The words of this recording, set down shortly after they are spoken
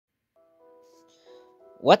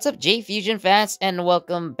What's up, J Fusion fans, and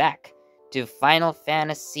welcome back to Final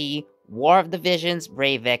Fantasy War of the Visions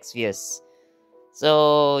Brave Exvius.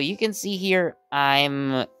 So you can see here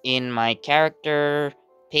I'm in my character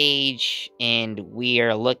page and we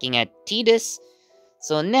are looking at TIDUS.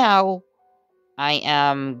 So now I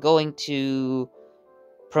am going to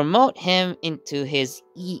promote him into his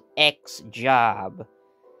EX job.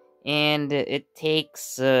 And it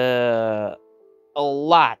takes a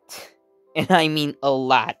lot, and I mean a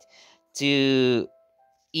lot, to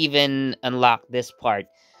even unlock this part.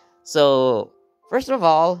 So, first of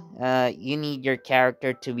all, you need your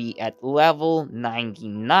character to be at level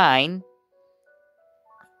 99,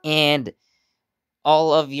 and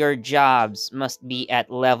all of your jobs must be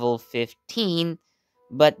at level 15,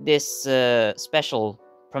 but this special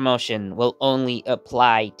promotion will only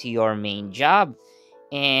apply to your main job.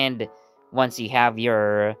 And once you have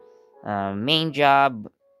your main job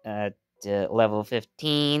at level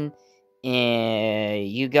 15,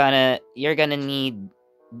 you're gonna need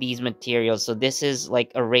these materials. So this is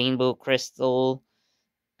like a rainbow crystal,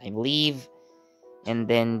 I believe, and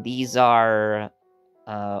then these are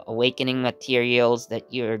awakening materials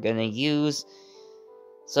that you're gonna use.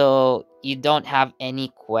 So you don't have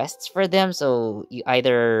any quests for them, so you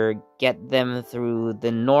either get them through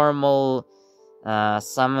the normal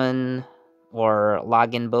summon or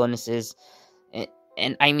login bonuses.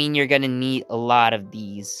 And I mean, you're gonna need a lot of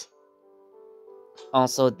these.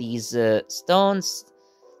 Also, these stones.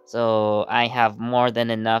 So I have more than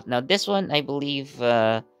enough. Now, this one, I believe,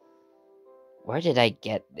 where did I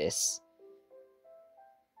get this?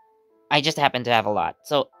 I just happen to have a lot.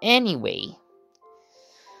 So anyway,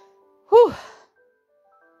 whew,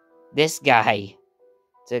 this guy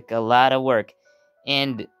took a lot of work.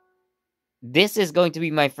 And this is going to be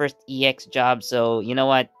my first EX job, so you know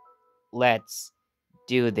what? Let's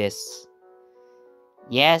do this.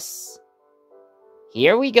 Yes,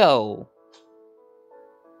 here we go.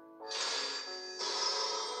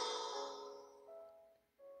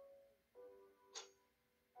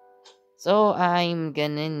 So I'm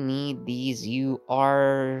gonna need these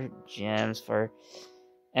UR gems for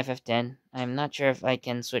FF10. I'm not sure if I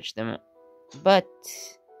can switch them, but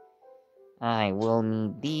I will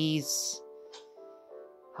need these.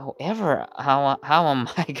 However, how am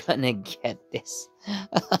I gonna get this?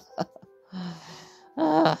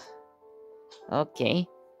 Okay.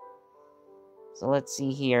 So let's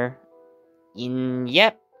see here.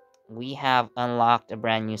 Yep, we have unlocked a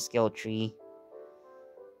brand new skill tree.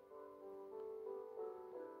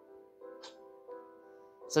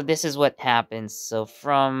 So this is what happens. So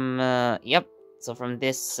from so from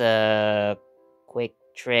this quick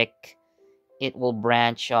trick, it will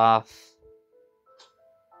branch off.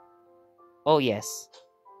 Oh yes.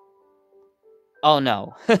 Oh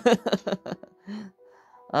no.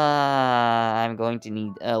 I'm going to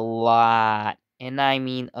need a lot, and I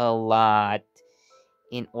mean a lot,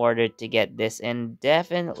 in order to get this. And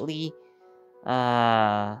definitely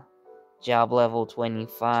job level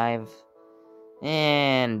 25.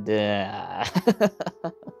 And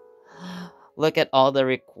look at all the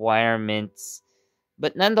requirements.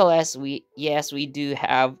 But nonetheless, we do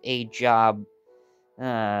have a job.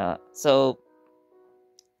 So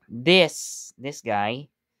this guy.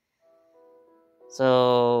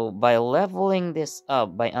 So by leveling this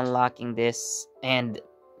up, by unlocking this, and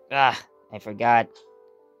I forgot.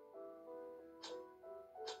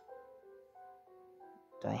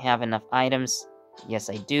 Do I have enough items? Yes,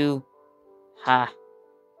 I do. Ha.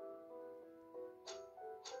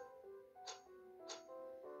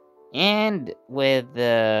 And with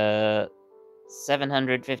the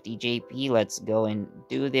 750 JP, let's go and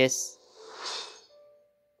do this.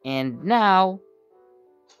 And now,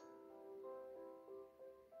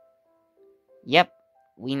 yep,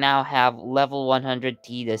 we now have level 100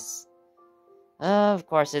 TIDUS. Of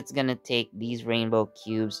course, it's gonna take these rainbow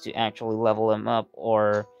cubes to actually level them up,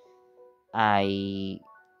 or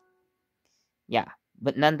yeah.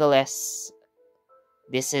 But nonetheless,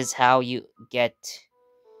 this is how you get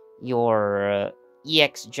your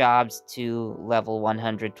EX jobs to level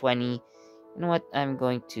 120. You know what? I'm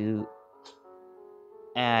going to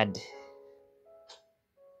add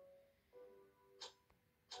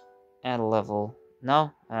a level.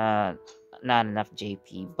 No, not enough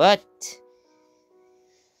JP, but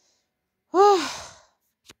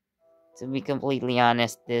to be completely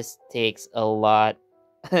honest, this takes a lot,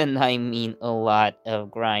 and I mean a lot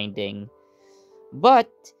of grinding.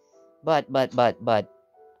 But,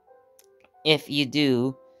 if you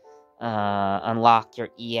do unlock your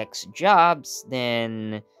EX jobs,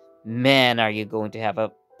 then man, are you going to have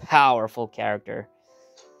a powerful character.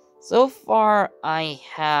 So far, I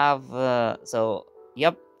have,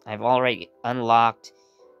 yep, I've already unlocked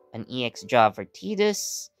an EX job for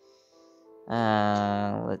TIDUS.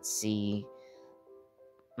 Let's see.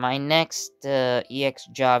 My next EX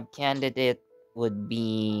job candidate would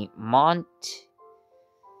be Mont.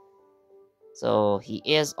 So he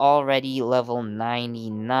is already level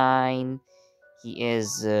 99. He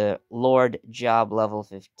is Lord job level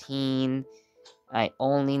 15. I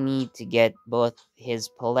only need to get both his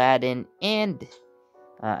Paladin and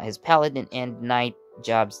Knight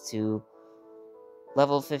jobs to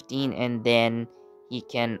level 15, and then he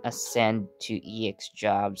can ascend to EX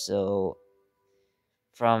job. So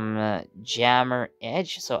from Jammer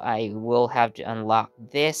Edge, so I will have to unlock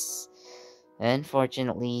this,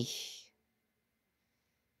 unfortunately,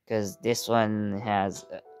 because this one has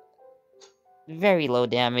very low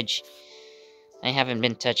damage. I haven't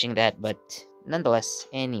been touching that, but nonetheless,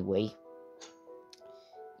 anyway.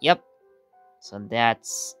 Yep, so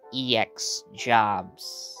that's EX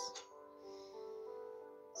jobs.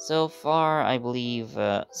 So far, I believe,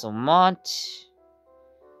 so Mont,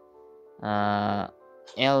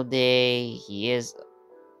 Elde, he is,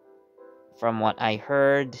 from what I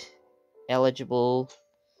heard, eligible.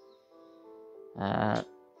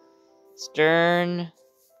 Stern.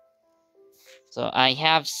 So I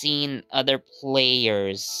have seen other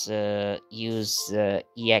players use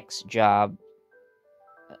EX job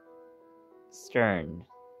Stern.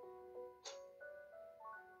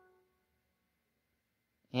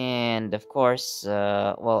 And of course,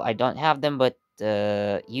 well, I don't have them, but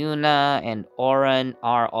Yuna and Oren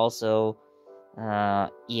are also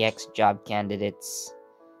EX job candidates.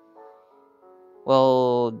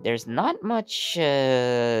 Well, there's not much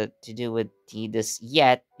to do with TIDUS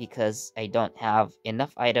yet because I don't have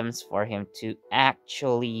enough items for him to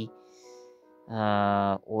actually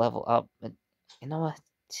level up. But you know what?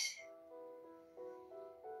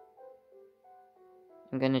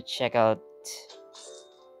 I'm gonna check out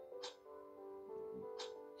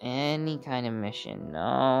any kind of mission.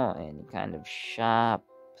 No, any kind of shop.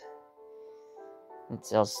 It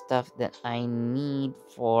sells stuff that I need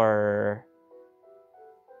for...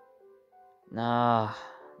 No,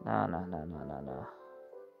 no.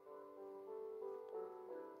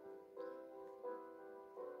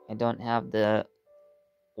 I don't have the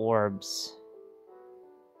orbs.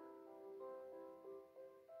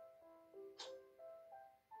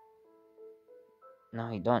 No,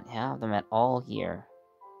 I don't have them at all here.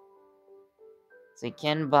 So you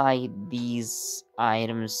can buy these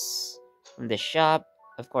items from the shop,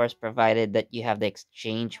 of course, provided that you have the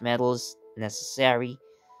exchange metals necessary.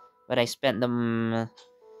 But I spent them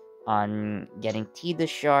on getting TIDUS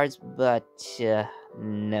shards, but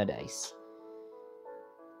no dice.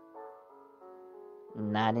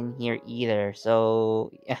 Not in here either,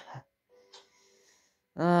 so yeah.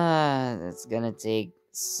 It's gonna take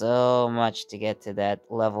so much to get to that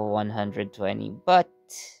level 120, but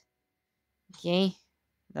okay. You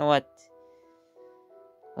know what?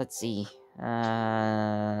 Let's see.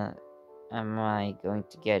 Am I going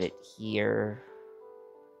to get it here?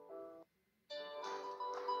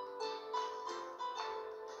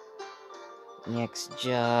 Next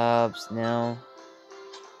jobs, no.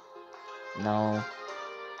 No.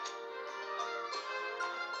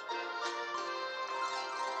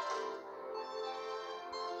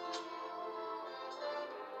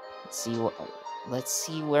 Let's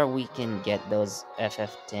see where we can get those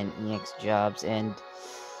FF10 EX jobs and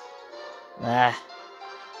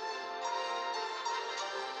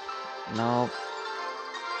no.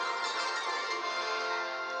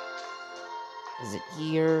 Is it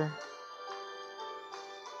here?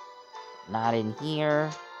 Not in here.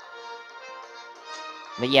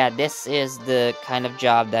 But yeah, this is the kind of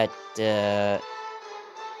job that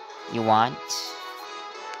you want.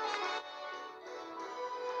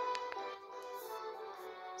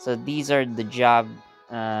 So these are the job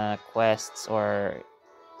quests, or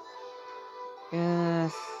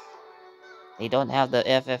they don't have the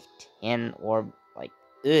FF10 or like,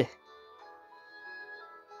 ugh.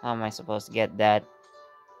 How am I supposed to get that?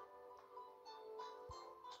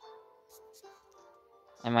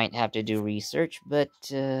 I might have to do research, but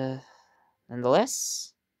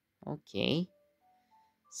nonetheless, okay.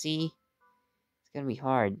 See, it's gonna be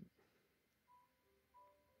hard.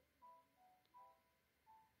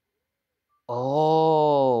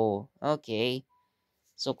 Oh, okay.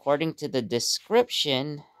 So according to the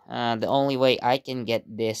description, the only way I can get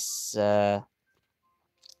this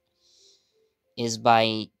is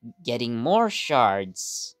by getting more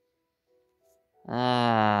shards.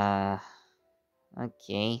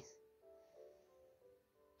 Okay.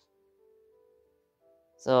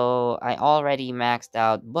 So I already maxed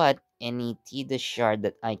out, but any TIDUS shard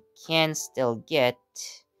that I can still get.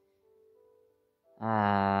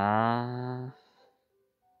 Why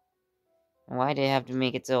do they have to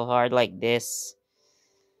make it so hard like this?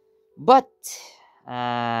 But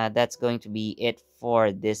that's going to be it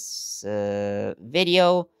for this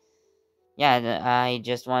video. Yeah, I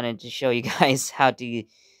just wanted to show you guys how to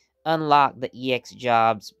unlock the EX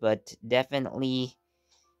jobs, but definitely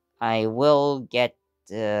I will get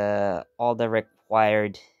all the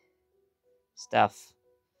required stuff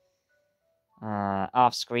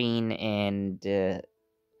off screen, and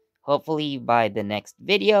hopefully by the next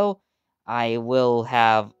video I will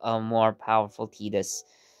have a more powerful TIDUS.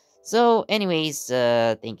 So anyways,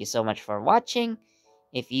 thank you so much for watching.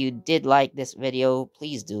 If you did like this video,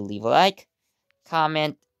 please do leave a like,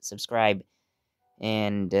 comment, subscribe,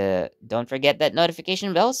 and don't forget that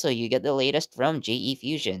notification bell so you get the latest from JE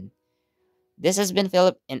Fusion. This has been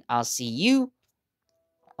Philip, and I'll see you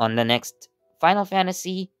on the next Final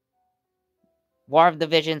Fantasy War of the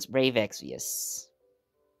Visions Brave Exvius.